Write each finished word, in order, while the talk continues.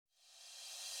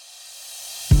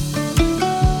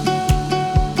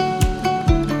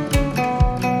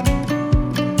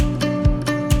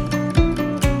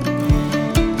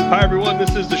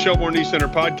Shelbourne Knee Center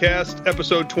podcast,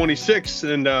 episode 26,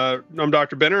 and I'm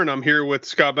Dr. Benner, and I'm here with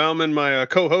Scott Bauman, my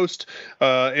co-host,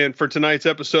 and for tonight's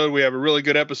episode, we have a really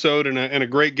good episode and a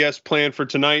great guest planned for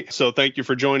tonight, so thank you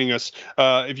for joining us.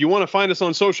 If you want to find us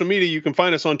on social media, you can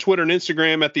find us on Twitter and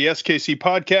Instagram at the SKC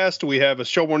Podcast. We have a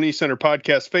Shelbourne Knee Center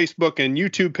Podcast Facebook and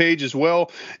YouTube page as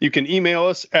well. You can email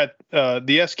us at the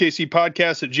SKC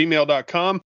Podcast at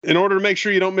gmail.com. In order to make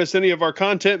sure you don't miss any of our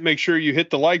content, make sure you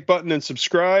hit the like button and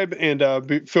subscribe, and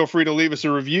feel free to leave us a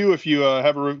review if you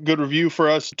have a good review for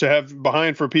us to have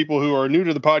behind for people who are new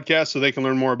to the podcast so they can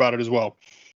learn more about it as well.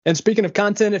 And speaking of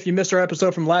content, if you missed our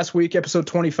episode from last week, episode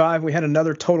 25, we had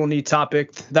another total knee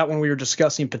topic. That one we were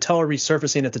discussing patella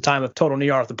resurfacing at the time of total knee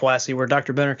arthroplasty, where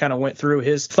Dr. Benner kind of went through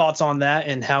his thoughts on that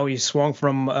and how he swung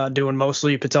from doing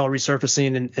mostly patella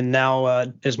resurfacing and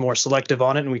now is more selective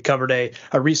on it. And we covered a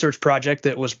research project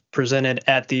that was presented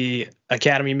at the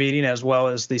Academy meeting as well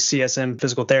as the CSM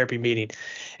physical therapy meeting.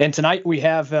 And tonight we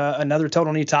have another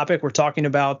total knee topic. We're talking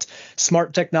about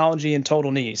smart technology in total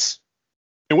knees.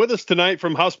 And with us tonight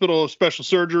from Hospital of Special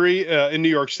Surgery in New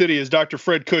York City is Dr.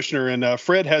 Fred Cushner. And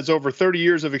Fred has over 30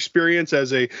 years of experience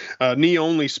as a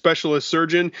knee-only specialist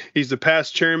surgeon. He's the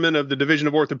past chairman of the Division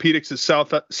of Orthopedics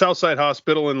at Southside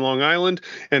Hospital in Long Island,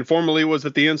 and formerly was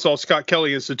at the Insall Scott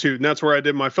Kelly Institute. And that's where I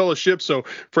did my fellowship. So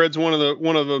Fred's one of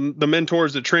the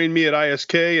mentors that trained me at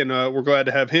ISK, and we're glad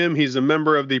to have him. He's a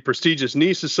member of the prestigious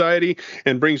Knee Society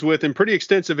and brings with him pretty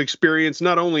extensive experience,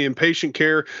 not only in patient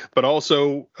care, but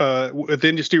also with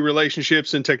industry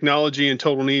relationships and technology and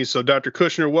total knees. So Dr.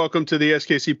 Cushner, welcome to the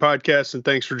SKC podcast, and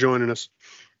thanks for joining us.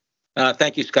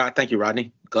 Thank you, Scott. Thank you,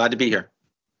 Rodney. Glad to be here.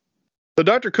 So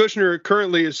Dr. Cushner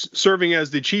currently is serving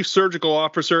as the Chief Surgical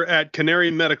Officer at Canary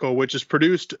Medical, which has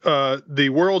produced the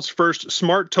world's first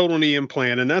smart total knee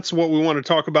implant. And that's what we want to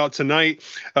talk about tonight,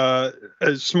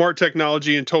 smart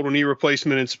technology and total knee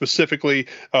replacement, and specifically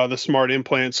the smart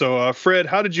implant. So Fred,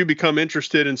 how did you become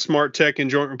interested in smart tech and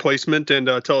joint replacement? And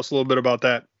tell us a little bit about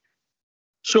that.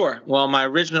 Sure. Well, my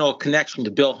original connection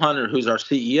to Bill Hunter, who's our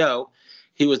CEO,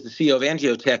 he was the CEO of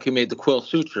Angiotech, who made the quill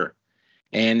suture.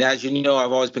 And as you know,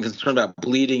 I've always been concerned about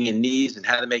bleeding in knees and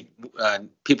how to make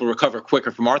people recover quicker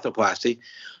from arthroplasty.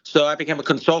 So I became a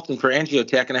consultant for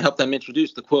Angiotech, and I helped them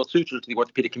introduce the quill suture to the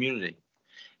orthopedic community.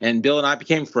 And Bill and I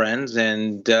became friends,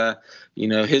 and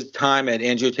his time at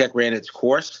Angiotech ran its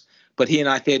course, but he and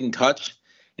I stayed in touch.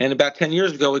 And about 10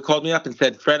 years ago, he called me up and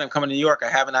said, "Fred, I'm coming to New York. I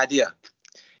have an idea."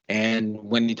 And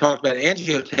when he talked about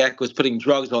Angiotech, was putting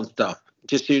drugs on stuff.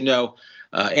 Just so you know,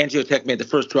 Angiotech made the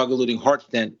first drug-eluting heart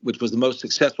stent, which was the most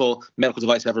successful medical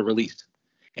device ever released.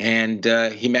 And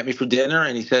he met me for dinner,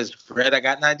 and he says, "Fred, I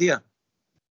got an idea."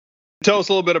 Tell us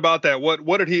a little bit about that.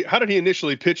 How did he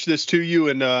initially pitch this to you,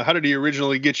 and how did he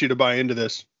originally get you to buy into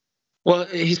this? Well,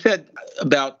 he said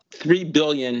about $3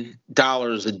 billion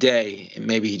a day, and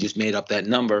maybe he just made up that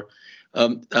number,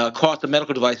 cost of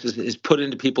medical devices is put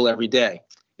into people every day,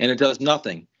 and it does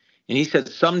nothing. And he said,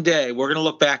 someday we're going to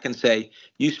look back and say,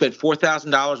 you spent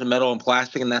 $4,000 in metal and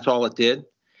plastic, and that's all it did.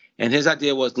 And his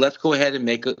idea was, let's go ahead and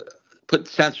put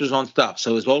sensors on stuff.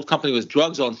 So his old company was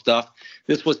drugs on stuff.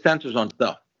 This was sensors on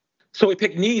stuff. So we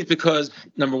picked knees because,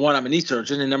 number one, I'm a knee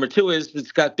surgeon, and number two is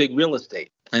it's got big real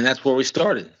estate. And that's where we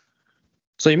started.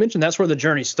 So you mentioned that's where the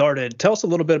journey started. Tell us a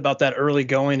little bit about that early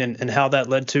going and how that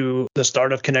led to the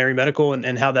start of Canary Medical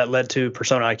and how that led to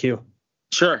Persona IQ.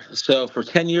 Sure. So for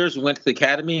 10 years, we went to the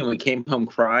academy and we came home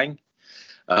crying.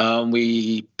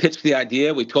 We pitched the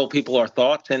idea. We told people our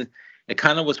thoughts, and it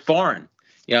kind of was foreign.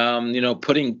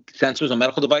 Putting sensors on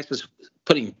medical devices,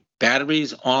 putting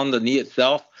batteries on the knee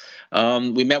itself.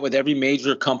 We met with every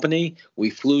major company. We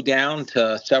flew down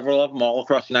to several of them all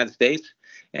across the United States.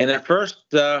 And at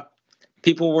first,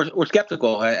 people were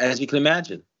skeptical, as you can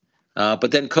imagine.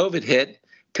 But then COVID hit.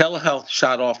 Telehealth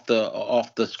shot off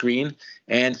the screen,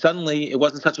 and suddenly it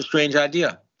wasn't such a strange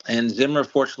idea. And Zimmer,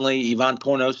 fortunately, Ivan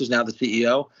Pornos, who's now the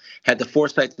CEO, had the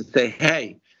foresight to say,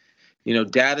 hey,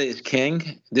 data is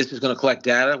king. This is going to collect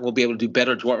data. We'll be able to do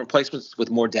better joint replacements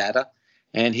with more data.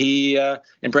 And he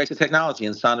embraced the technology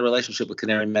and signed a relationship with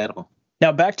Canary Medical.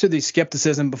 Now, back to the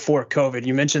skepticism before COVID.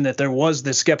 You mentioned that there was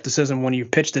this skepticism when you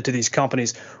pitched it to these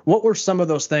companies. What were some of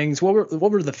those things? What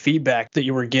were the feedback that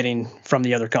you were getting from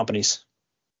the other companies?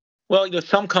 Well,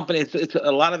 some companies,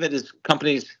 a lot of it is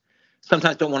companies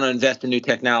sometimes don't want to invest in new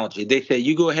technology. They say,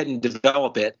 you go ahead and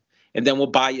develop it, and then we'll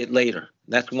buy it later.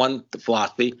 That's one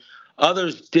philosophy.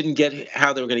 Others didn't get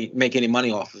how they were going to make any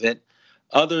money off of it.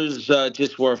 Others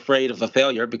just were afraid of a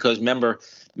failure because, remember,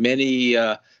 many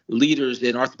leaders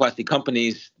in arthroplasty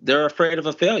companies, they're afraid of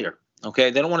a failure.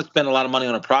 Okay, they don't want to spend a lot of money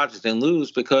on a project and lose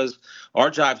because our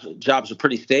jobs are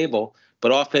pretty stable.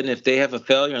 but often if they have a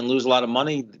failure and lose a lot of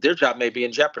money, their job may be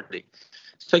in jeopardy.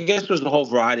 So I guess there's a whole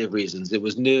variety of reasons. It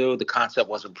was new, the concept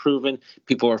wasn't proven,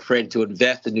 people were afraid to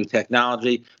invest in new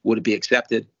technology. Would it be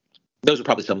accepted? Those are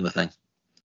probably some of the things.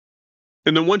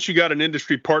 And then once you got an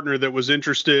industry partner that was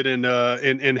interested and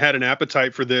had an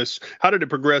appetite for this, how did it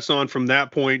progress on from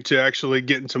that point to actually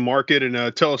getting to market?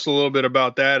 And tell us a little bit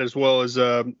about that, as well as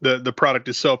the product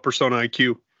itself, Persona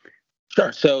IQ.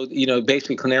 Sure. So,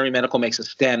 basically Canary Medical makes a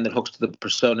stem that hooks to the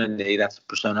Persona knee. That's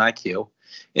Persona IQ.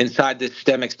 Inside this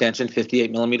stem extension,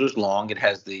 58 millimeters long, it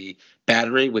has the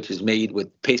battery, which is made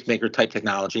with pacemaker type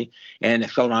technology, and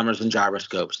accelerometers and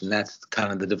gyroscopes. And that's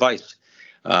kind of the device.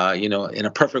 In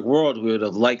a perfect world, we would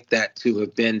have liked that to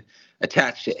have been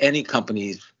attached to any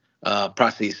company's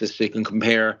prosthesis so you can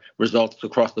compare results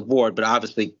across the board. But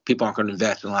obviously, people aren't going to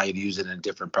invest and allow you to use it in a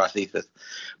different prosthesis.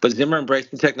 But Zimmer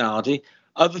embraced the technology.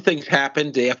 Other things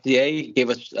happened. The FDA gave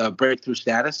us breakthrough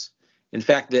status. In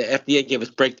fact, the FDA gave us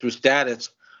breakthrough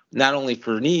status not only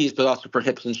for knees, but also for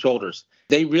hips and shoulders.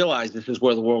 They realized this is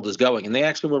where the world is going, and they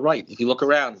actually were right. If you look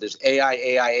around, there's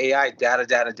AI,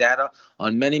 data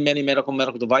on many medical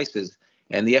devices,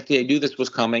 and the FDA knew this was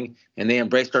coming, and they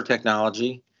embraced our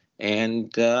technology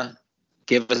and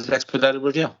gave us expedited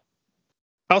review.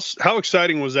 How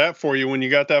exciting was that for you when you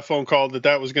got that phone call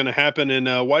that was going to happen?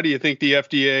 And why do you think the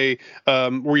FDA,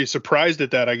 were you surprised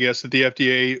at that, I guess, that the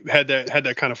FDA had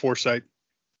that kind of foresight?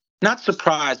 Not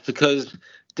surprised, because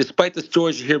despite the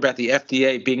stories you hear about the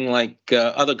FDA being like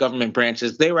other government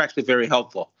branches, they were actually very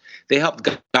helpful. They helped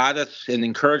guide us and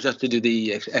encourage us to do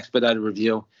the expedited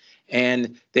review.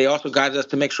 And they also guided us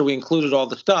to make sure we included all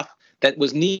the stuff that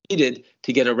was needed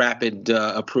to get a rapid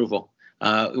approval.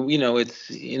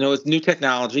 It's new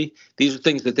technology. These are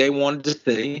things that they wanted to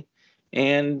see.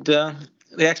 And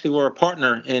they actually were a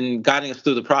partner in guiding us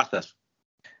through the process.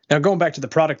 Now, going back to the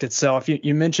product itself,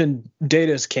 you mentioned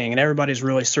data is king, and everybody's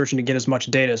really searching to get as much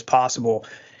data as possible.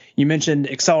 You mentioned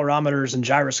accelerometers and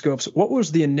gyroscopes. What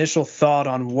was the initial thought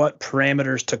on what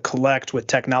parameters to collect with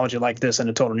technology like this in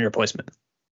a total knee replacement?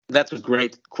 That's a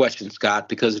great question, Scott,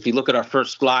 because if you look at our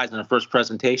first slides and our first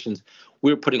presentations,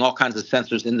 we were putting all kinds of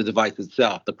sensors in the device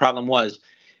itself. The problem was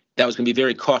that was going to be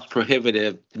very cost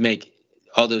prohibitive to make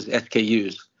all those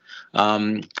SKUs.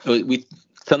 We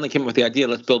suddenly came up with the idea,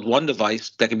 let's build one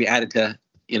device that can be added to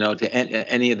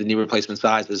any of the knee replacement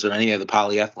sizes or any of the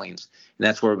polyethylenes. And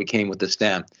that's where we came with the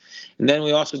stem. And then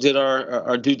we also did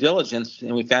our due diligence,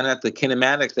 and we found out the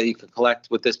kinematics that you could collect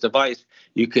with this device,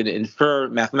 you could infer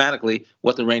mathematically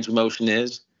what the range of motion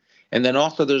is. And then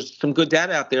also there's some good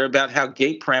data out there about how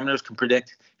gait parameters can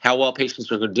predict how well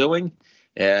patients are doing.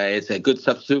 It's a good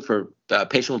substitute for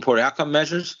patient-reported outcome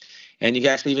measures. And you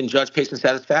can actually even judge patient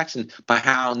satisfaction by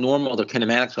how normal their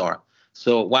kinematics are.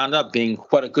 So it wound up being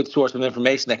quite a good source of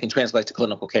information that can translate to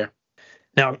clinical care.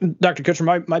 Now, Dr.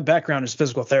 Cushner, my background is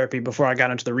physical therapy before I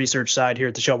got into the research side here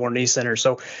at the Shelbourne Knee Center.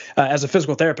 So as a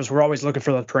physical therapist, we're always looking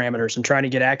for the parameters and trying to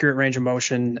get accurate range of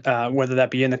motion, whether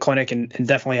that be in the clinic and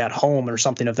definitely at home or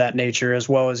something of that nature, as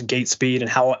well as gait speed and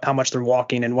how much they're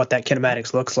walking and what that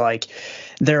kinematics looks like.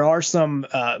 There are some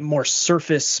more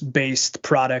surface-based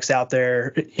products out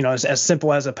there, as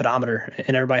simple as a pedometer,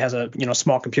 and everybody has a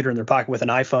small computer in their pocket with an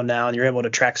iPhone now, and you're able to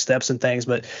track steps and things.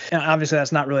 But obviously,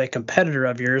 that's not really a competitor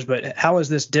of yours. But how is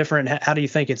this different? How do you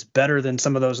think it's better than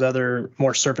some of those other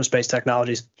more surface-based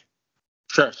technologies?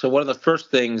 Sure. So one of the first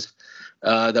things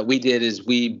that we did is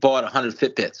we bought 100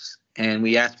 Fitbits, and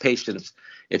we asked patients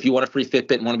if you want a free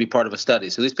Fitbit and want to be part of a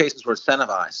study. So these patients were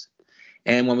incentivized.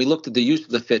 And when we looked at the use of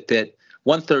the Fitbit,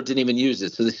 1/3 didn't even use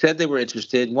it. So they said they were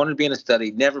interested, wanted to be in a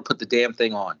study, never put the damn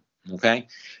thing on. Okay.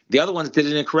 The other ones did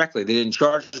it incorrectly. They didn't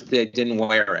charge it. They didn't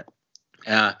wear it.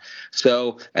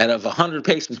 So out of 100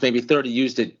 patients, maybe 30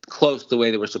 used it close to the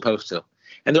way they were supposed to.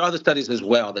 And there are other studies as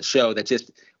well that show that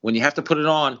just when you have to put it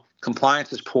on,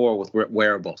 compliance is poor with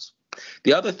wearables.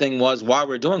 The other thing was, while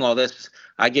we were doing all this,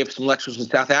 I gave some lectures in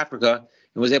South Africa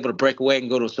and was able to break away and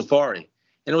go to a safari.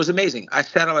 And it was amazing. I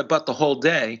sat on my butt the whole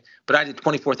day, but I did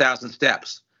 24,000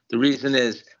 steps. The reason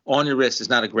is on your wrist is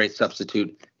not a great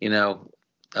substitute,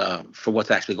 for what's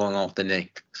actually going on with the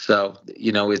knee. So,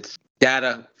 it's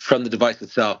data from the device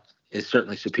itself is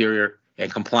certainly superior,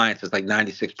 and compliance is like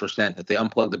 96%. If they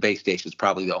unplug the base station, it's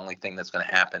probably the only thing that's going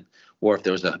to happen, or if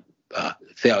there was a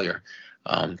failure,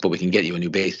 but we can get you a new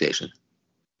base station.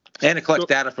 And it collects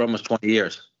data for almost 20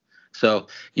 years. So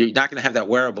you're not going to have that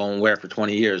wearable and wear it for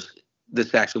 20 years.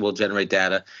 This actually will generate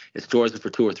data. It stores it for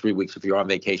 2 or 3 weeks if you're on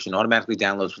vacation, automatically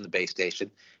downloads from the base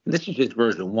station. And this is just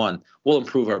version 1. We'll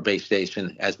improve our base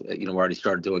station as we already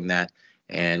started doing that,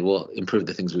 and we'll improve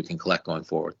the things we can collect going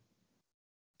forward.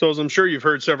 So as I'm sure you've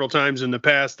heard several times in the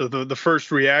past, the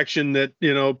first reaction that,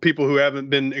 people who haven't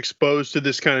been exposed to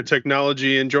this kind of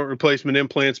technology and joint replacement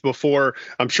implants before,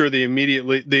 I'm sure the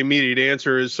immediate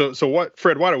answer is, so what,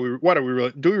 Fred, why do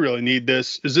we really need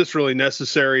this? Is this really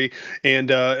necessary? And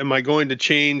am I going to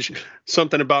change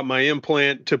something about my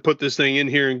implant to put this thing in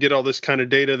here and get all this kind of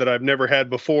data that I've never had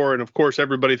before? And of course,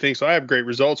 everybody thinks I have great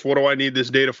results. What do I need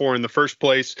this data for in the first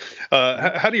place?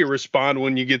 How do you respond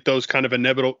when you get those kind of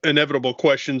inevitable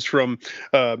questions from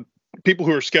people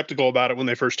who are skeptical about it when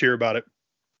they first hear about it?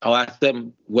 I'll ask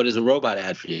them, what does a robot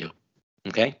add for you?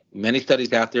 Okay. Many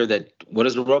studies out there that what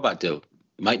does a robot do?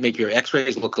 It might make your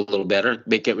x-rays look a little better,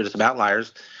 get rid of some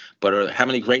outliers. But how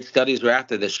many great studies are out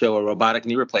there that show a robotic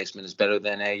knee replacement is better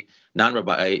than a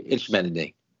non-robotic instrumented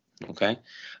knee? Okay.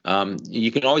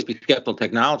 You can always be skeptical of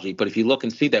technology, but if you look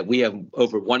and see that we have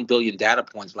over 1 billion data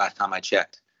points last time I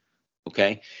checked.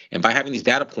 Okay. And by having these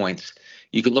data points,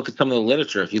 you can look at some of the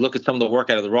literature. If you look at some of the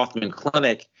work out of the Rothman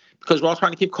Clinic, because we're all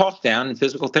trying to keep costs down, and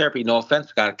physical therapy, no offense,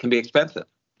 Scott, can be expensive.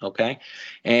 Okay.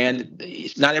 And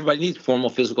not everybody needs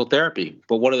formal physical therapy.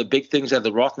 But one of the big things out of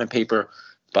the Rothman paper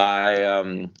by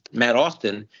Matt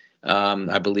Austin,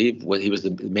 I believe, he was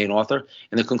the main author.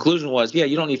 And the conclusion was,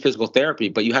 you don't need physical therapy,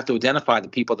 but you have to identify the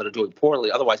people that are doing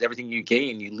poorly. Otherwise, everything you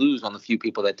gain, you lose on the few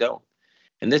people that don't.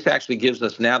 And this actually gives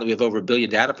us, now that we have over 1 billion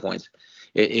data points,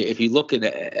 if you look at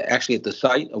the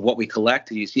site of what we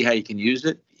collect and you see how you can use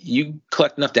it, you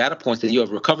collect enough data points that you have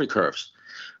recovery curves.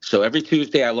 So every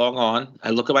Tuesday I log on,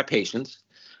 I look at my patients.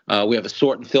 We have a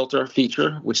sort and filter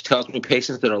feature, which tells me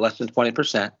patients that are less than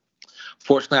 20%.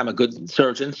 Fortunately, I'm a good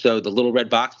surgeon, so the little red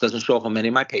box doesn't show up on many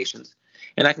of my patients.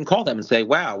 And I can call them and say,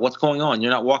 wow, what's going on?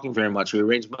 You're not walking very much. Your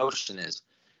range of motion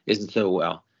isn't so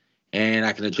well. And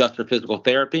I can adjust their physical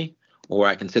therapy, or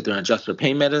I can sit there and adjust their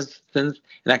pain medicines,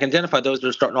 and I can identify those that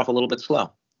are starting off a little bit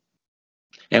slow.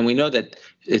 And we know that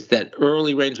it's that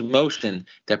early range of motion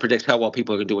that predicts how well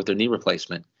people are going to do with their knee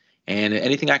replacement. And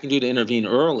anything I can do to intervene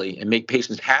early and make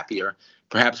patients happier,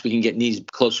 perhaps we can get knees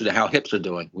closer to how hips are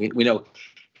doing. We know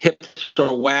hips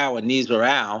are wow and knees are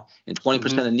ow, and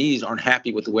 20% of knees aren't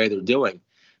happy with the way they're doing.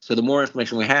 So the more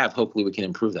information we have, hopefully we can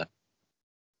improve that.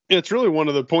 It's really one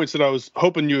of the points that I was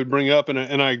hoping you would bring up, and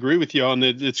I agree with you on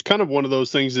that. It's kind of one of those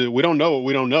things that we don't know what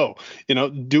we don't know.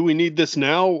 Do we need this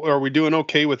now? Are we doing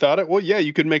okay without it? Well, yeah,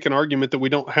 you could make an argument that we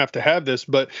don't have to have this,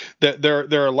 but that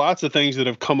there are lots of things that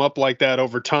have come up like that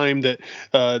over time that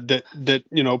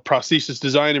prosthesis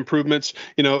design improvements.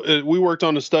 We worked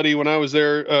on a study when I was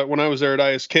there at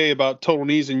ISK about total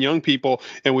knees in young people,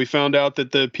 and we found out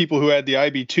that the people who had the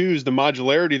IB2s, the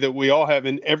modularity that we all have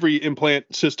in every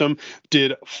implant system,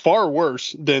 did far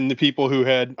worse than the people who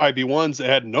had IB1s that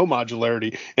had no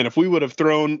modularity. And if we would have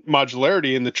thrown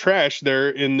modularity in the trash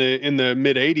there in the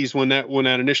mid 80s when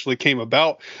that initially came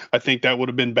about, I think that would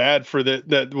have been bad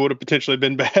that would have potentially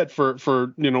been bad for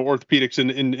orthopedics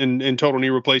and total knee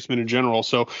replacement in general.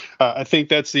 So I think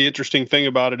that's the interesting thing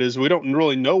about it is we don't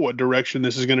really know what direction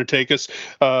this is going to take us.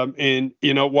 And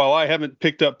while I haven't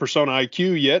picked up Persona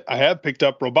IQ yet, I have picked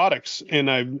up robotics,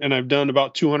 and I've done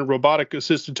about 200 robotic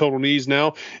assisted total knees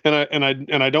now. And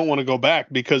I don't want to go back,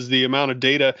 because the amount of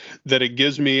data that it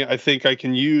gives me, I think I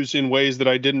can use in ways that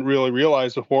I didn't really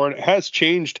realize before. And it has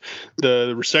changed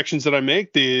the resections that I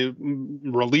make, the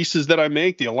releases that I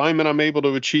make, the alignment I'm able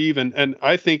to achieve. And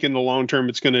I think in the long term,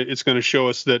 it's gonna show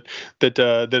us that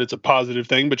it's a positive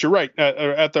thing. But you're right.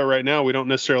 Right now, we don't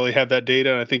necessarily have that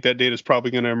data. And I think that data is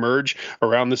probably going to emerge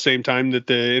around the same time that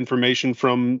the information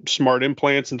from smart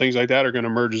implants and things like that are going to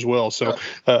emerge as well. So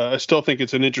I still think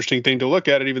it's an interesting thing to look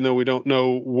at it, even though we don't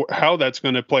know how that's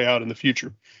going to play out in the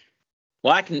future.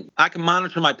 Well, I can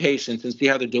monitor my patients and see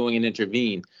how they're doing and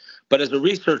intervene. But as a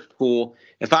research tool,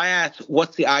 if I ask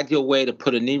what's the ideal way to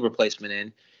put a knee replacement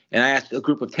in, and I ask a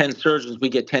group of 10 surgeons, we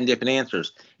get 10 different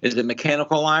answers. Is it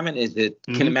mechanical alignment? Is it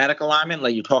kinematic alignment,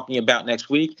 like you're talking about next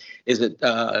week? Is it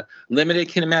limited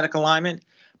kinematic alignment?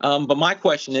 But my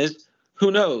question is,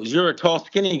 who knows? You're a tall,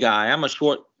 skinny guy. I'm a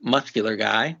short, muscular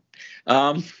guy.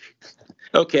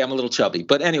 Okay, I'm a little chubby.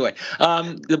 But anyway,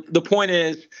 the point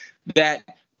is that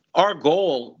our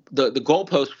goal, the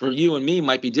goalpost for you and me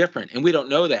might be different, and we don't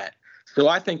know that. So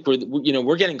I think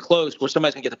we're getting close where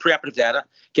somebody's going to get the preoperative data,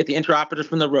 get the intraoperative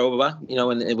from the robot,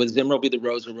 and with Zimmer will be the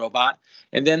ROSA robot,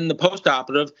 and then the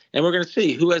postoperative, and we're going to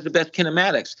see who has the best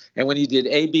kinematics. And when you did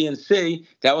A, B, and C,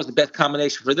 that was the best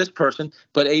combination for this person,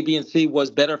 but A, B, and C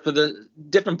was better for the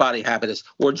different body habitus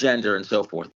or gender and so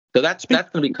forth. So that's going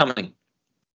to be coming.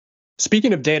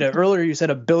 Speaking of data, earlier you said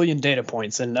 1 billion data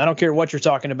points, and I don't care what you're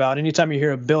talking about. Anytime you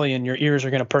hear 1 billion, your ears are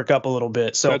going to perk up a little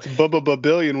bit. So that's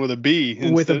billion with a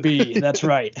B. With a B, that's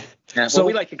right. Yeah, so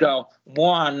we like to go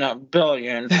 1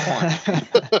 billion points,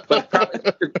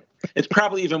 but it's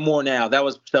probably even more now. That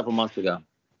was several months ago.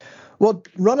 Well,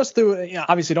 run us through,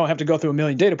 obviously you don't have to go through 1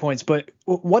 million data points, but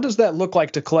what does that look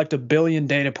like to collect 1 billion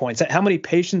data points? How many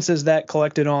patients is that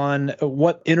collected on?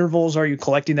 What intervals are you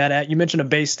collecting that at? You mentioned a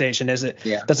base station. Does it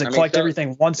collect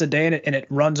everything once a day and it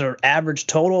runs an average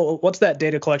total? What's that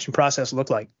data collection process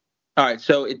look like? All right.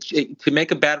 So to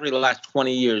make a battery last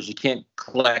 20 years, you can't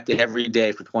collect it every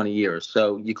day for 20 years.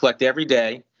 So you collect every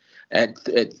day at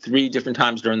 3 different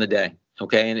times during the day.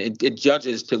 Okay. And it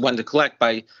judges when to collect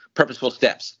by purposeful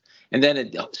steps. And then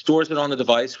it stores it on the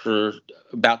device for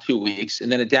about 2 weeks.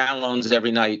 And then it downloads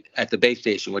every night at the base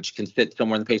station, which can sit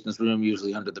somewhere in the patient's room,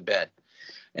 usually under the bed.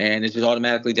 And it just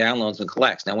automatically downloads and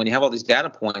collects. Now, when you have all these data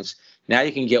points, now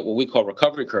you can get what we call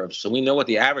recovery curves. So we know what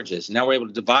the average is. Now we're able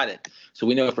to divide it. So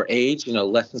we know for age,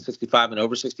 less than 65 and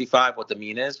over 65, what the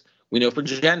mean is. We know for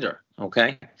gender,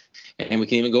 okay? And we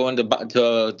can even go into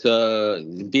to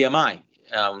BMI.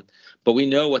 But we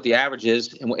know what the average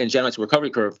is and generates a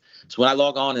recovery curve. So when I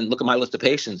log on and look at my list of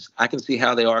patients, I can see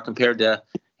how they are compared to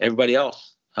everybody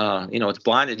else. It's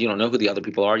blinded. You don't know who the other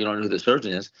people are. You don't know who the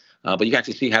surgeon is. But you can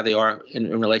actually see how they are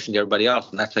in relation to everybody else.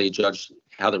 And that's how you judge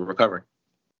how they're recovering.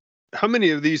 How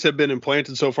many of these have been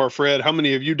implanted so far, Fred? How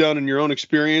many have you done in your own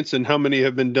experience, and how many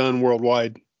have been done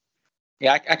worldwide?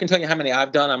 Yeah, I can tell you how many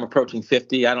I've done. I'm approaching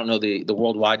 50. I don't know the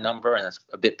worldwide number, and that's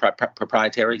a bit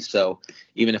proprietary. So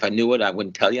even if I knew it, I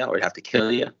wouldn't tell you, or I'd have to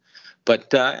kill you.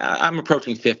 But I'm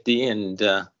approaching 50, and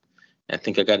I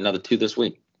think I got another 2 this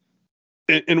week.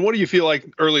 And what do you feel like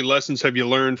early lessons have you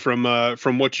learned from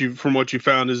what you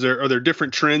found? Are there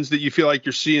different trends that you feel like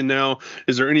you're seeing now?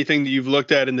 Is there anything that you've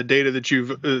looked at in the data that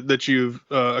you've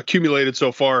accumulated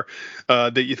so far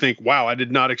that you think, wow, I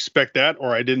did not expect that,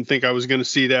 or I didn't think I was going to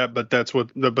see that, but that's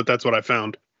what I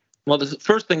found? Well, the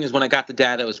first thing is when I got the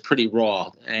data, it was pretty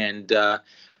raw, and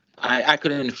I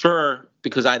could infer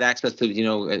because I had access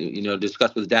to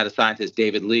discuss with data scientist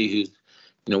David Lee, who's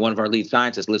one of our lead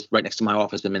scientists, lives right next to my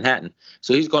office in Manhattan.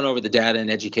 So he's gone over the data and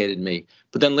educated me.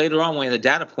 But then later on, when we had the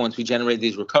data points, we generated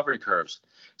these recovery curves.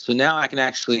 So now I can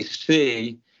actually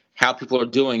see how people are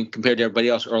doing compared to everybody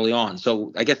else early on.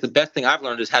 So I guess the best thing I've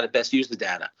learned is how to best use the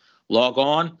data. Log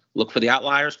on, look for the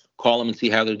outliers, call them and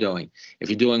see how they're doing. If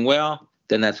you're doing well,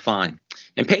 then that's fine.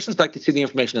 And patients like to see the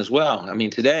information as well. I mean,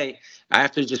 today, I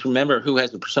have to just remember who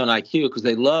has the persona IQ because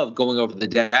they love going over the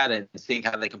data and seeing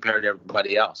how they compare to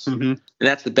everybody else. Mm-hmm. And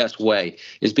that's the best way,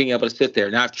 is being able to sit there.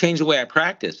 Now, I've changed the way I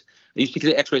practice. I used to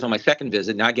get x-rays on my second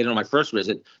visit. Now I get it on my first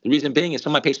visit. The reason being is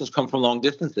some of my patients come from long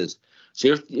distances.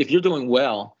 So if you're doing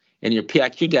well and your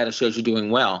PIQ data shows you're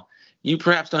doing well, you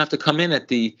perhaps don't have to come in at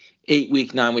the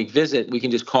 8-week, 9-week visit. We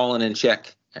can just call in and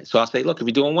check. So I'll say, look, if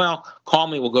you're doing well, call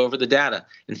me. We'll go over the data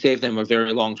and save them a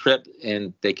very long trip,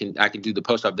 and I can do the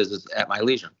post-op visits at my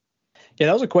leisure. Yeah,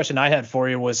 that was a question I had for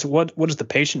you was what is the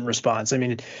patient response? I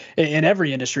mean, in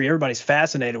every industry, everybody's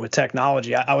fascinated with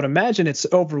technology. I would imagine it's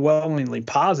overwhelmingly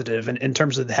positive in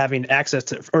terms of having access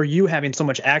to, or you having so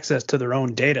much access to their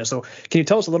own data. So can you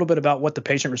tell us a little bit about what the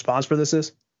patient response for this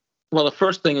is? Well, the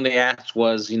first thing they asked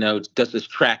was, does this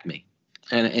track me?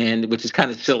 And which is kind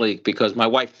of silly because my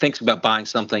wife thinks about buying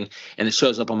something and it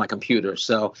shows up on my computer.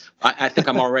 So I think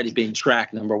I'm already being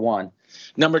tracked, number one.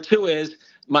 Number two is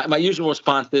my usual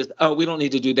response is, oh, we don't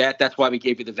need to do that. That's why we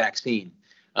gave you the vaccine.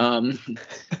 And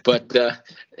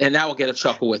now we'll get a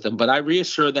chuckle with them. But I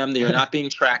reassure them that you're not being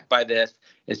tracked by this.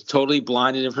 It's totally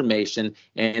blinded information,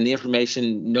 and the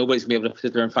information, nobody's going to be able to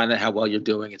sit there and find out how well you're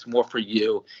doing. It's more for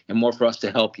you and more for us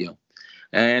to help you.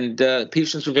 And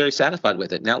patients are very satisfied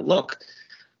with it. Now, look,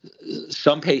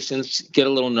 some patients get a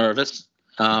little nervous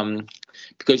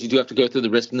because you do have to go through the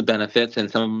risks and the benefits, and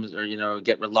some of them are,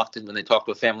 get reluctant when they talk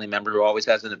to a family member who always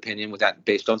has an opinion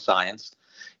based on science.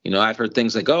 I've heard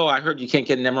things like, oh, I heard you can't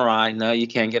get an MRI. No, you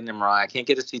can't get an MRI. I can't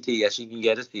get a CT. Yes, you can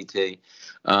get a CT.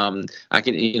 I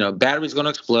can, battery's going to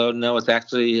explode. No, it's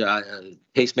actually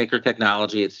pacemaker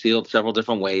technology. It's sealed several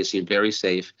different ways, so you're very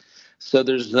safe. So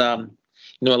there's a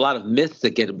lot of myths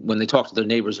that get when they talk to their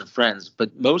neighbors and friends,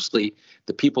 but mostly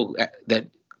the people that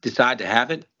decide to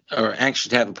have it are anxious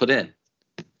to have it put in.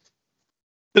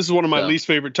 This is one of my least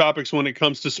favorite topics when it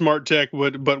comes to smart tech.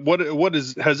 But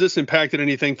has this impacted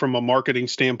anything from a marketing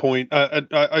standpoint?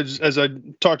 As I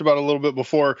talked about a little bit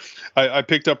before, I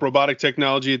picked up robotic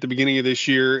technology at the beginning of this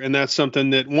year, and that's something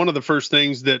that one of the first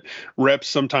things that reps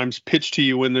sometimes pitch to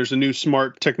you when there's a new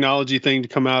smart technology thing to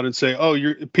come out and say, oh,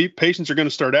 your patients are going to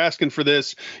start asking for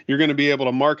this. You're going to be able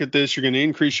to market this. You're going to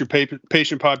increase your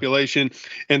patient population.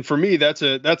 And for me, that's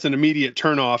an immediate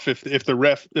turnoff if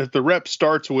the rep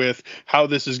starts with how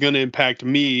this this is going to impact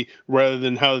me rather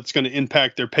than how it's going to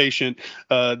impact their patient,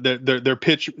 their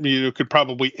pitch could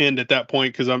probably end at that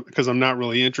point because I'm not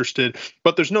really interested.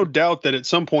 But there's no doubt that at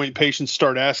some point patients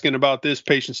start asking about this.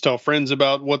 Patients tell friends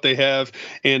about what they have,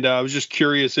 and I was just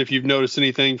curious if you've noticed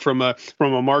anything from a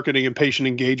marketing and patient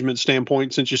engagement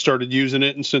standpoint since you started using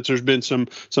it, and since there's been some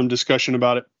discussion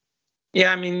about it.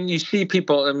 Yeah, I mean, you see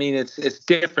people. I mean, it's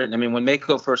different. I mean, when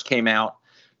Mako first came out,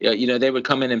 they would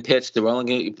come in and pitch. They were only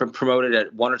going to be promoted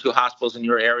at 1 or 2 hospitals in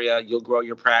your area. You'll grow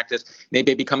your practice.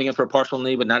 Maybe be coming in for a partial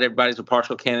knee, but not everybody's a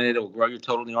partial candidate. It will grow your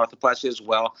total knee arthroplasty as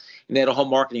well. And they had a whole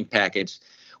marketing package.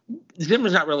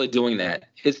 Zimmer's not really doing that.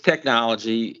 It's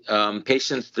technology.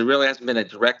 Patients, there really hasn't been a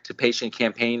direct-to-patient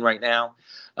campaign right now.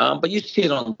 But you see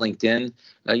it on LinkedIn.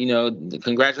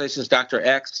 Congratulations, Dr.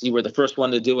 X. You were the first one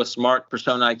to do a smart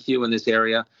persona IQ in this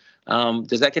area.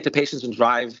 Does that get to patients and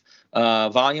drive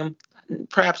volume?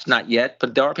 Perhaps not yet,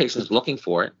 but there are patients looking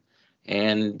for it.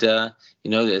 And,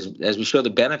 as we show the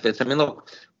benefits, I mean,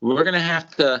 look, we're going to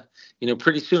have to,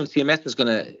 pretty soon CMS is going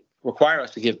to require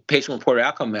us to give patient-reported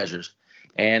outcome measures.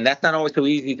 And that's not always so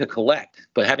easy to collect.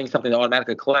 But having something that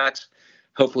automatically collects,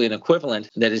 hopefully an equivalent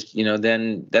that is,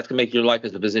 then that's going to make your life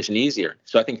as a physician easier.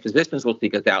 So I think physicians will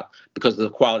seek us out because of the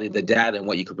quality of the data and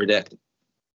what you can predict.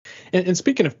 And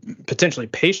speaking of potentially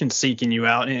patients seeking you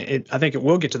out, I think it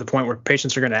will get to the point where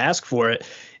patients are going to ask for it.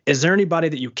 Is there anybody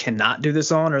that you cannot do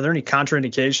this on? Are there any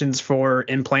contraindications for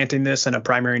implanting this in a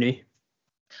primary knee?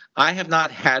 I have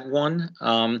not had one.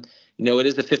 It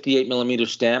is a 58 millimeter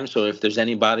stem. So if there's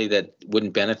anybody that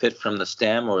wouldn't benefit from the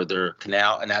stem or their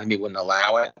canal anatomy wouldn't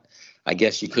allow it, I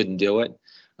guess you couldn't do it.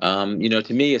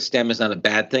 To me, a stem is not a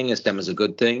bad thing. A stem is a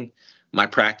good thing. My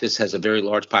practice has a very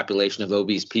large population of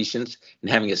obese patients,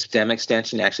 and having a stem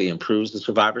extension actually improves the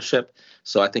survivorship.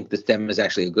 So I think the stem is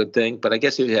actually a good thing. But I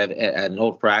guess you have an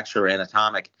old fracture or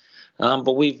anatomic.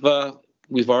 But we've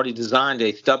already designed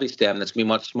a stubby stem that's going to be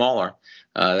much smaller.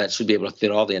 That should be able to fit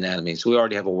all the anatomy. So we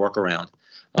already have a workaround.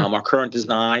 Our current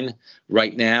design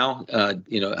right now,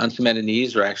 uncemented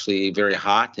knees are actually very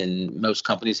hot, and most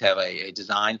companies have a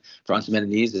design for uncemented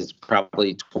knees that's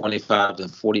probably 25 to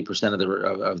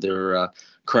 40% of their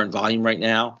current volume right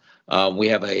now. We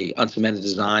have a uncemented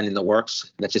design in the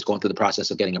works that's just going through the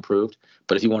process of getting approved.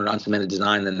 But if you want an uncemented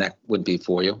design, then that would be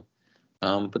for you.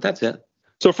 But that's it.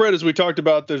 So, Fred, as we talked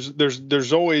about,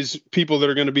 there's always people that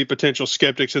are going to be potential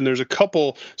skeptics, and there's a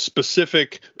couple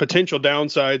specific potential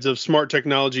downsides of smart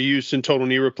technology use in total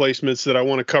knee replacements that I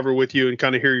want to cover with you and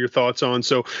kind of hear your thoughts on.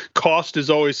 So, cost is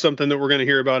always something that we're going to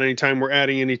hear about anytime we're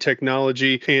adding any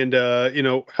technology. And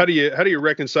how do you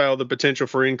reconcile the potential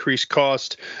for increased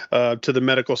cost to the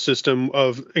medical system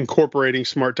of incorporating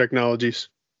smart technologies?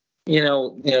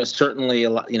 Certainly a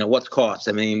lot, what's cost?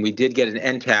 I mean, we did get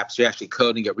an NTAP, so you actually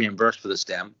code and get reimbursed for the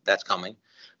stem. That's coming.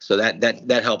 So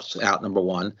that helps out, number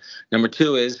one. Number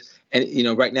two is,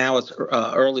 right now it's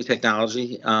early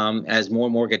technology. As more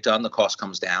and more get done, the cost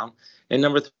comes down. And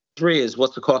number three is,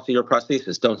 what's the cost of your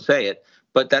prosthesis? Don't say it,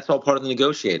 but that's all part of the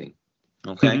negotiating.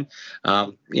 Okay.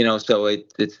 Mm-hmm. So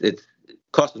it's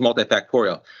cost is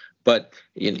multifactorial. But,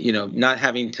 not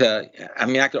having to,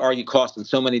 I could argue cost in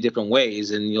so many different ways.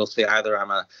 And you'll say either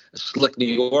I'm a slick New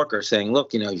Yorker saying,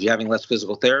 look, if you're having less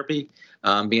physical therapy,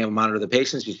 being able to monitor the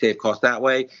patients, you save cost that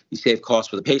way. You save cost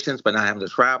for the patients by not having to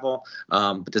travel.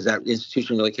 But does that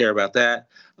institution really care about that?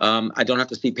 I don't have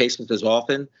to see patients as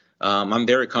often. I'm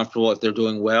very comfortable if they're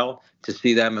doing well to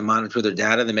see them and monitor their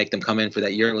data. They make them come in for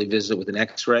that yearly visit with an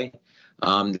X-ray.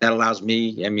 That allows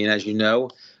me, as you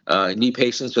know, knee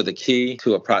patients are the key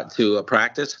to a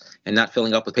practice, and not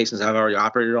filling up with patients I've already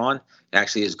operated on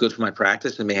actually is good for my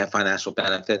practice and may have financial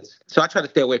benefits. So I try to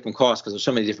stay away from cost because there's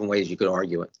so many different ways you could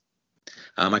argue it.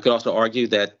 I could also argue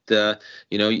that,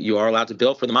 you are allowed to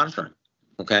bill for the monitoring.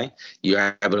 Okay. You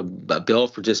have a bill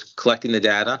for just collecting the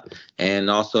data and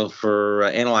also for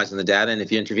analyzing the data. And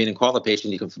if you intervene and call the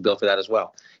patient, you can bill for that as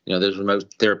well. There's remote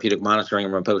therapeutic monitoring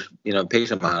and remote,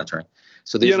 patient monitoring.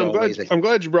 So these are I'm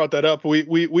glad you brought that up.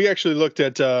 We actually looked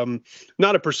at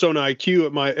not a persona IQ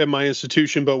at my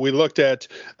institution, but we looked at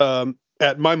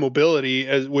my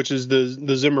mobility, which is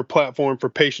the Zimmer platform for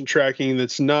patient tracking.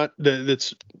 That's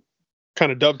kind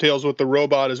of dovetails with the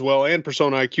robot as well, and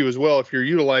persona IQ as well, if you're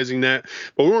utilizing that.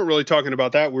 But we weren't really talking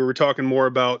about that. We were talking more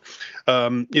about,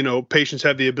 patients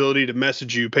have the ability to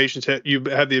message you. You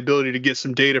have the ability to get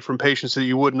some data from patients that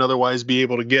you wouldn't otherwise be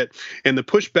able to get. And the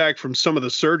pushback from some of the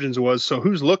surgeons was, so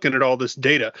who's looking at all this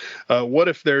data? What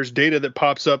if there's data that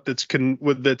pops up that's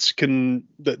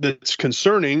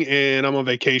concerning, and I'm on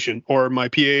vacation, or my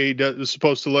PA is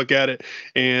supposed to look at it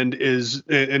and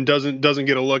doesn't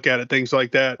get a look at it, things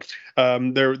like that.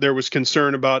 there was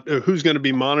concern about who's going to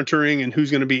be monitoring and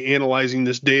who's going to be analyzing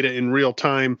this data in real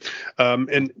time.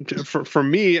 And for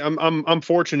me, I'm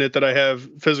fortunate that I have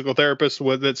physical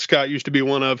therapists that Scott used to be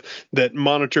one of that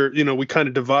monitor. We kind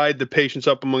of divide the patients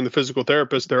up among the physical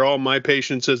therapists. They're all my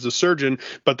patients as the surgeon,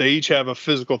 but they each have a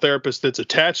physical therapist that's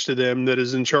attached to them that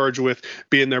is in charge with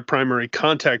being their primary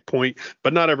contact point.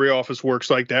 But not every office works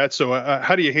like that. So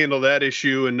how do you handle that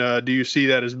issue? And do you see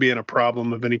that as being a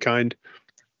problem of any kind?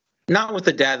 Not with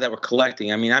the data that we're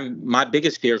collecting. I mean, my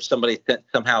biggest fear if somebody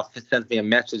somehow sends me a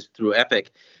message through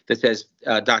Epic that says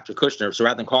Dr. Cushner. So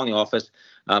rather than calling the office,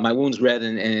 my wound's red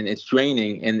and it's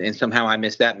draining, and somehow I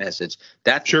missed that message.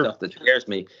 That's the stuff that scares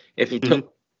me. If you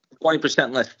took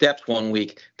 20% less steps 1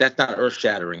 week, that's not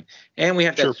earth-shattering. And we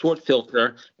have that sort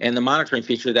filter and the monitoring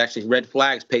feature that actually red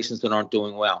flags patients that aren't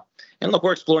doing well. And look,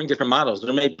 we're exploring different models.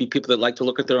 There may be people that like to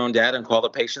look at their own data and call the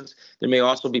patients. There may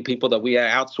also be people that we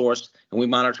outsource and we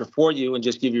monitor for you and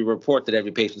just give you a report that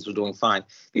every patient's doing fine.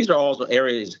 These are all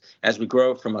areas as we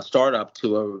grow from a startup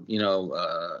to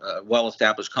a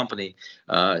well-established company,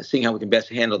 seeing how we can best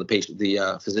handle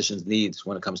the physician's needs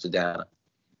when it comes to data.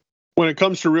 When it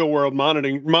comes to real world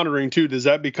monitoring too, does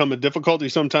that become a difficulty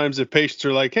sometimes if patients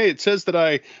are like, hey, it says that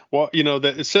that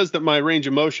it says that my range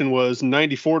of motion was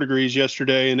 94 degrees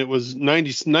yesterday and it was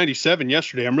 97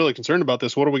 yesterday. I'm really concerned about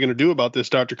this. What are we going to do about this,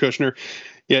 Dr. Cushner?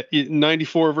 Yeah,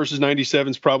 94 versus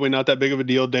 97 is probably not that big of a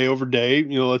deal day over day.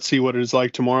 Let's see what it is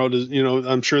like tomorrow.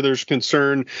 I'm sure there's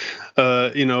concern,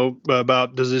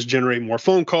 about does this generate more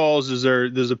phone calls? Does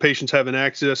the patients having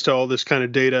access to all this kind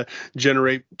of data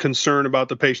generate concern about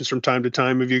the patients from time to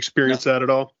time? Have you experienced that at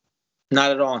all?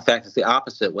 Not at all. In fact, it's the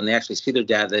opposite. When they actually see their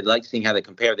data, they like seeing how they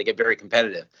compare. They get very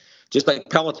competitive. Just like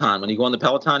Peloton. When you go on the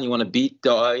Peloton, you want to beat,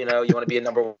 you want to be a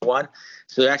number one.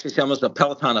 So actually, it's almost a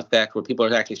Peloton effect where people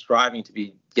are actually striving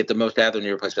to get the most out of their knee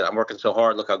replacement. I'm working so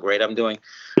hard. Look how great I'm doing.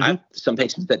 I have some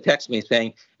patients that text me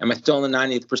saying, am I still in the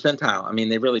 90th percentile? I mean,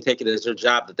 they really take it as their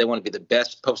job that they want to be the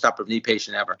best post-operative knee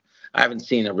patient ever. I haven't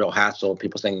seen a real hassle of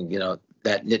people saying,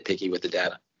 that nitpicky with the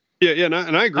data. Yeah,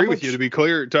 and I agree with you. To be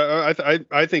clear,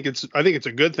 I think it's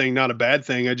a good thing, not a bad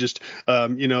thing. I just,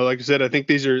 like I said, I think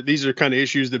these are kind of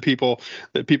issues that people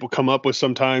come up with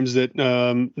sometimes that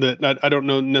I don't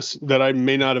know that I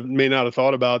may not have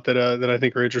thought about that I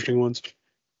think are interesting ones.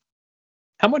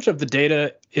 How much of the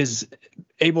data is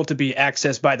able to be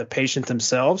accessed by the patient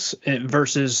themselves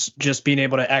versus just being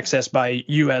able to access by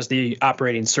you as the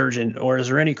operating surgeon? Or is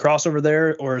there any crossover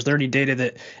there? Or is there any data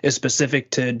that is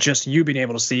specific to just you being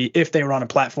able to see if they were on a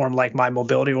platform like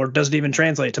MyMobility, or does it even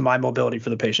translate to MyMobility for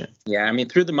the patient? Yeah, I mean,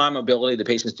 through the MyMobility, the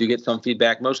patients do get some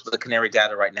feedback. Most of the Canary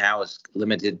data right now is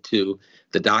limited to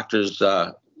the doctors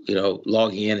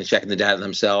logging in and checking the data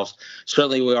themselves.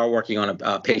 Certainly, we are working on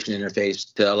a patient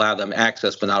interface to allow them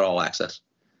access, but not all access.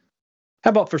 How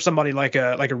about for somebody like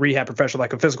a rehab professional,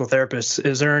 like a physical therapist?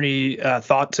 Is there any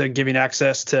thought to giving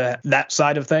access to that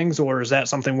side of things, or is that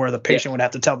something where the patient would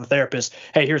have to tell the therapist,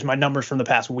 "Hey, here's my numbers from the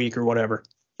past week" or whatever?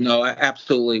 No,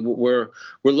 absolutely. We're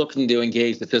looking to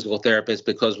engage the physical therapist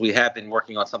because we have been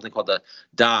working on something called the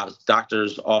DOBS,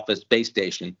 Doctor's Office Base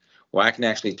Station, where I can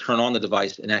actually turn on the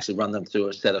device and actually run them through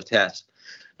a set of tests.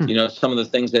 Some of the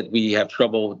things that we have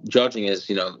trouble judging is,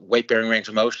 weight-bearing range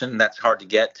of motion. That's hard to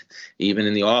get even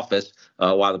in the office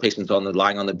while the patient's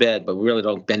lying on the bed, but we really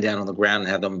don't bend down on the ground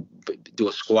and have them do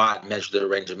a squat and measure their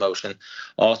range of motion.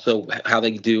 Also, how they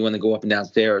do when they go up and down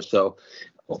stairs. So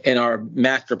in our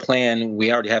master plan,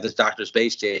 we already have this doctor's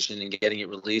base station and getting it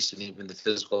released, and even the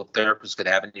physical therapist could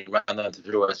have it and run them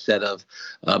through a set of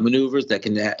maneuvers that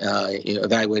can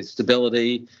evaluate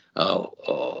stability,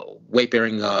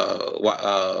 weight-bearing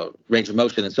range of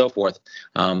motion, and so forth.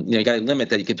 You got a limit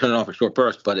that you can turn it off for short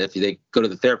bursts, but if they go to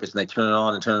the therapist and they turn it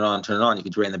on and turn it on and turn it on, you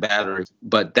can drain the battery.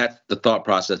 But that's the thought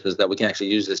process, is that we can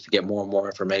actually use this to get more and more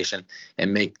information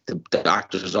and make the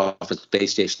doctor's office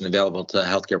base station available to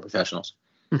healthcare professionals.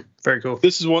 Very cool.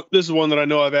 This is one that I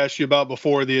know I've asked you about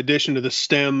before. The addition to the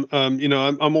stem.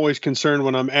 I'm always concerned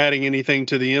when I'm adding anything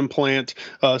to the implant,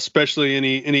 especially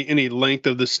any length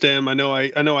of the stem. I know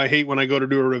I hate when I go to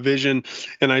do a revision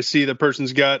and I see the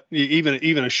person's got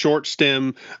even a short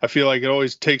stem. I feel like it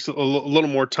always takes a little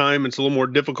more time. It's a little more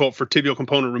difficult for tibial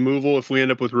component removal if we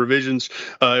end up with revisions.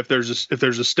 If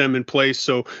there's a stem in place.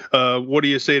 So what do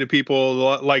you say to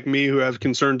people like me who have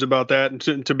concerns about that?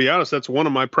 And to be honest, that's one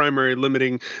of my primary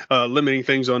limiting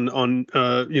things on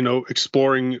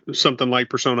exploring something like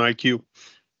Persona IQ.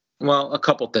 Well, a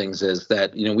couple things is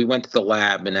that, we went to the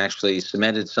lab and actually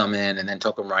cemented some in and then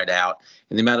took them right out.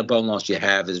 And the amount of bone loss you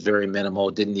have is very minimal.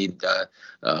 It didn't need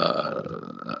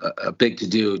a big to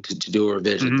do a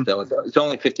revision. Mm-hmm. So it's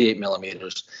only 58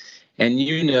 millimeters. And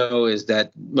is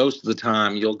that most of the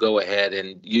time you'll go ahead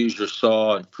and use your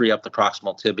saw and free up the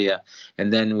proximal tibia.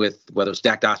 And then with whether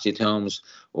stacked osteotomes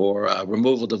or a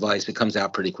removal device, it comes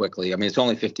out pretty quickly. I mean, it's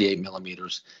only 58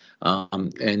 millimeters.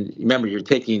 And remember,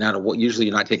 usually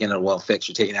you're not taking it out well fixed.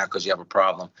 You're taking it out because you have a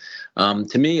problem.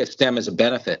 To me, a stem is a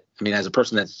benefit. I mean, as a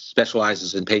person that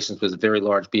specializes in patients with very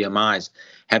large BMIs,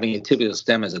 having a tibial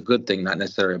stem is a good thing, not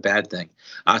necessarily a bad thing.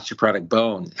 Osteoporotic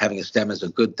bone, having a stem is a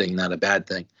good thing, not a bad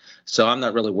thing. So I'm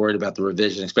not really worried about the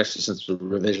revision, especially since the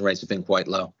revision rates have been quite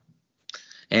low.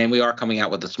 And we are coming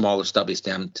out with a smaller stubby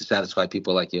stem to satisfy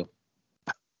people like you.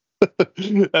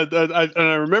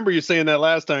 I remember you saying that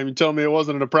last time. You told me it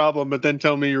wasn't a problem, but then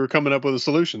tell me you were coming up with a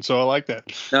solution. So I like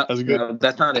that. No, that's good. No,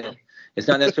 that's not it. It's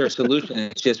not necessarily a solution.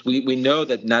 It's just we know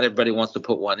that not everybody wants to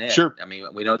put one in. Sure. I mean,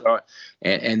 we know there are,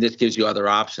 and this gives you other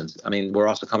options. I mean, we're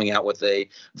also coming out with a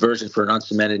version for an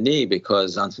uncemented knee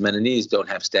because uncemented knees don't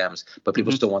have stems, but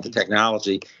people still want the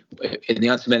technology. And the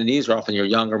uncemented knees are often your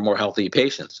younger, more healthy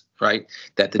patients, right?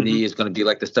 That the knee is going to be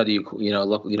like the study,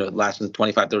 lasting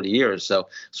 25, 30 years. So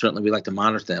certainly we like to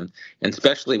monitor them, and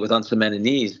especially with uncemented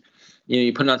knees.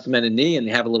 You put an uncemented knee and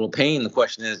you have a little pain. The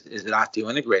question is it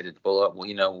osteointegrated? Well,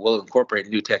 we'll incorporate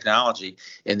new technology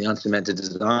in the uncemented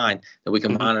design that we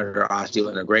can monitor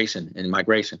osteointegration and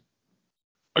migration.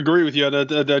 Agree with you.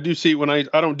 I do see when I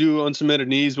don't do uncemented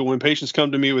knees, but when patients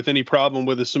come to me with any problem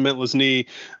with a cementless knee,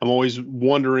 I'm always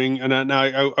wondering. And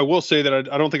I will say that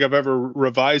I don't think I've ever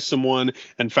revised someone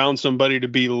and found somebody to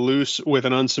be loose with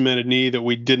an uncemented knee that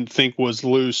we didn't think was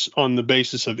loose on the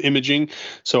basis of imaging.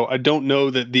 So I don't know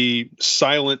that the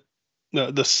silent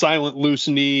loose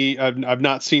knee, I've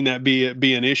not seen that be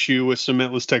an issue with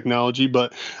cementless technology,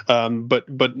 but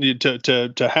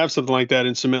to have something like that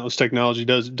in cementless technology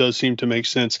does seem to make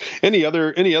sense. Any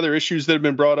other issues that have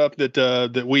been brought up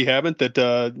that we haven't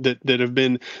that have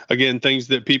been, again, things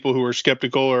that people who are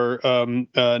skeptical or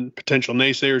potential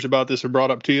naysayers about this have brought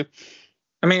up to you?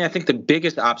 I mean, I think the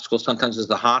biggest obstacle sometimes is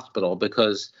the hospital,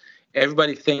 because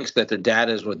everybody thinks that their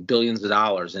data is worth billions of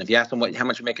dollars. And if you ask them how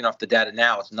much you're making off the data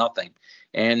now, it's nothing.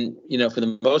 And, for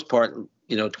the most part,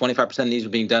 25% of these are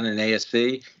being done in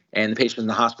ASC and the patient's in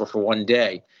the hospital for one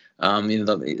day.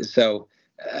 So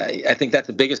I think that's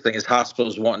the biggest thing is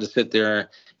hospitals wanting to sit there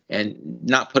and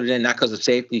not put it in, not because of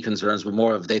safety concerns, but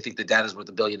more of they think the data is worth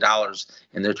 $1 billion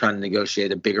and they're trying to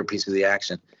negotiate a bigger piece of the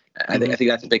action. I think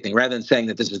that's a big thing. Rather than saying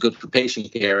that this is good for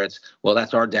patient care, it's, well,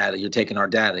 that's our data. You're taking our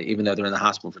data, even though they're in the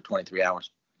hospital for 23 hours.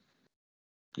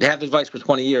 They have the device for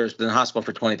 20 years, they're in the hospital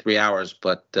for 23 hours.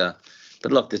 But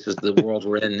look, this is the world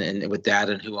we're in and with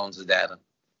data and who owns the data.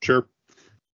 Sure.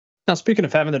 Now, speaking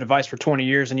of having the device for 20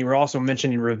 years, and you were also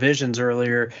mentioning revisions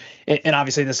earlier, and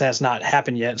obviously this has not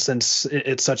happened yet since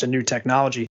it's such a new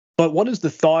technology. But what is the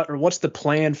thought or what's the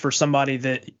plan for somebody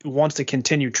that wants to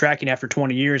continue tracking after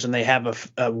 20 years and they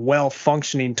have a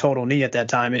well-functioning total knee at that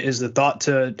time? Is the thought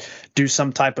to do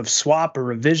some type of swap or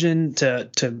revision to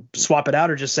swap it out,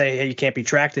 or just say, hey, you can't be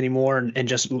tracked anymore and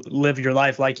just live your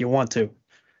life like you want to?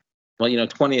 Well,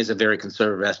 20 is a very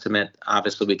conservative estimate.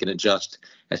 Obviously, we can adjust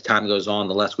as time goes on.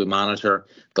 The less we monitor,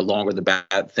 the longer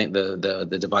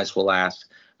the device will last.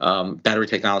 Battery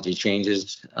technology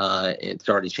changes. It's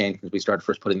already changed since we started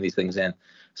first putting these things in.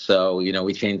 So,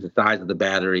 we changed the size of the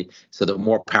battery. So the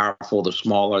more powerful, the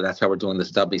smaller. That's how we're doing the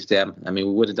stubby stem. I mean,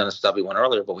 we would have done a stubby one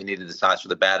earlier, but we needed the size for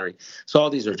the battery. So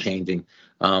all these are changing.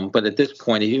 But at this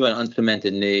point, if you have an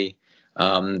uncemented knee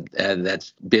and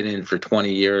that's been in for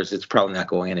 20 years, it's probably not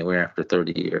going anywhere after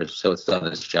 30 years. So it's done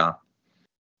its job.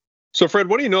 So, Fred,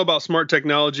 what do you know about smart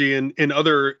technology in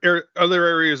other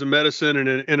areas of medicine and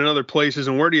in other places,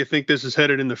 and where do you think this is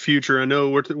headed in the future? I know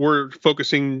we're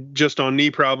focusing just on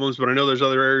knee problems, but I know there's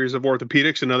other areas of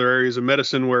orthopedics and other areas of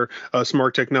medicine where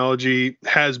smart technology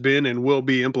has been and will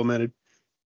be implemented.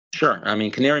 Sure. I mean,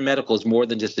 Canary Medical is more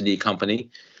than just a knee company.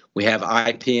 We have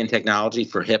IP and technology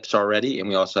for hips already, and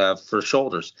we also have for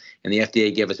shoulders. And the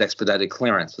FDA gave us expedited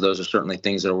clearance. So those are certainly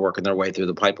things that are working their way through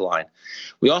the pipeline.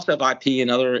 We also have IP in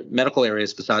other medical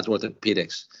areas besides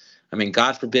orthopedics. I mean,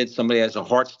 God forbid somebody has a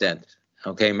heart stent.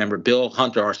 Okay, remember Bill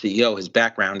Hunter, our CEO, his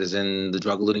background is in the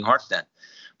drug-eluting heart stent.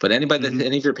 But any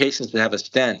of your patients that have a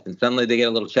stent and suddenly they get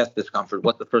a little chest discomfort,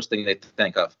 what's the first thing they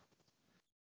think of?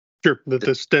 Sure, that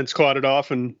the stent's clotted off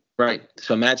and... Right.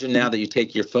 So imagine now that you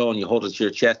take your phone, you hold it to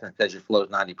your chest, and it says your flow is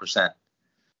 90%.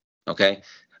 Okay.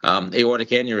 Aortic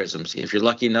aneurysms. If you're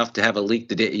lucky enough to have a leak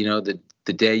the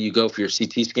day you go for your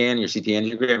CT scan, your CT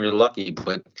angiogram, you're lucky,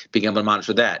 but being able to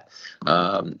monitor that.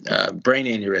 Brain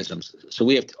aneurysms. So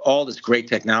we have all this great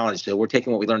technology. So we're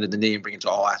taking what we learned in the knee and bringing it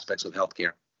to all aspects of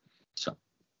healthcare. So.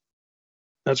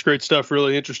 That's great stuff.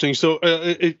 Really interesting. So,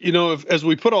 as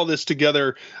we put all this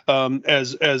together,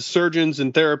 as surgeons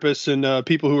and therapists and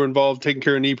people who are involved taking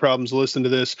care of knee problems, listen to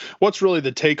this. What's really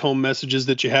the take-home messages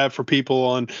that you have for people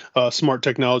on smart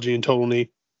technology and total knee?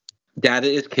 Data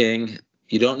is king.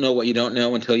 You don't know what you don't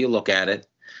know until you look at it.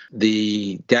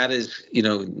 The data is,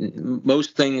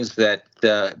 most things that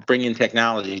bring in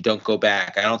technology don't go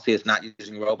back. I don't see us not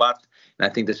using robots, and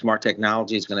I think the smart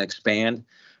technology is going to expand.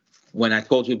 When I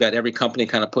told you about every company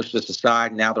kind of pushed this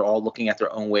aside, now they're all looking at their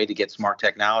own way to get smart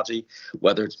technology,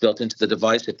 whether it's built into the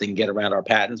device, if they can get around our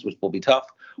patents, which will be tough,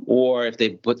 or if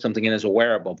they put something in as a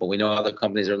wearable. But we know other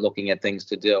companies are looking at things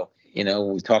to do. We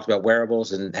talked about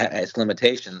wearables and its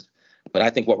limitations, but I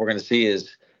think what we're going to see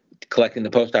is collecting the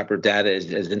post-operative data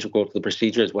is integral to the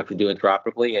procedure, is what we do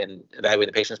intraoperatively, and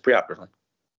evaluating the patients preoperatively.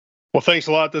 Well, thanks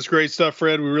a lot. That's great stuff,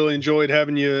 Fred. We really enjoyed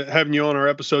having you on our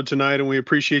episode tonight, and we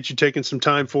appreciate you taking some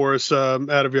time for us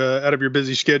out of your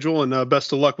busy schedule. And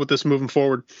best of luck with this moving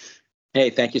forward. Hey,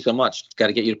 thank you so much. Got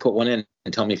to get you to put one in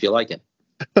and tell me if you like it.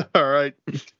 All right.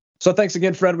 So thanks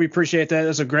again, Fred. We appreciate that. It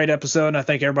was a great episode, and I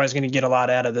think everybody's going to get a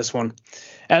lot out of this one.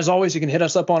 As always, you can hit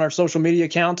us up on our social media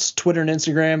accounts, Twitter and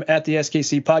Instagram at the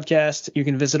SKC Podcast. You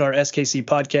can visit our SKC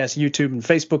Podcast YouTube and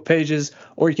Facebook pages,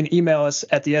 or you can email us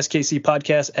at the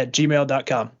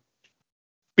skcpodcast@gmail.com.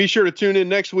 Be sure to tune in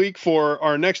next week for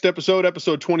our next episode,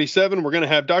 episode 27. We're going to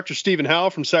have Dr. Stephen Howell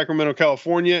from Sacramento,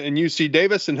 California, and UC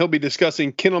Davis, and he'll be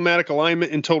discussing kinematic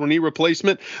alignment and total knee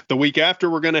replacement. The week after,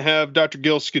 we're going to have Dr.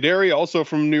 Gil Scuderi, also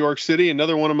from New York City,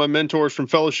 another one of my mentors from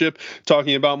Fellowship,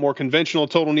 talking about more conventional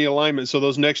total knee alignment. So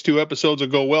those next two episodes will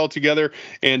go well together,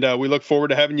 and we look forward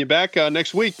to having you back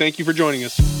next week. Thank you for joining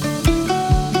us.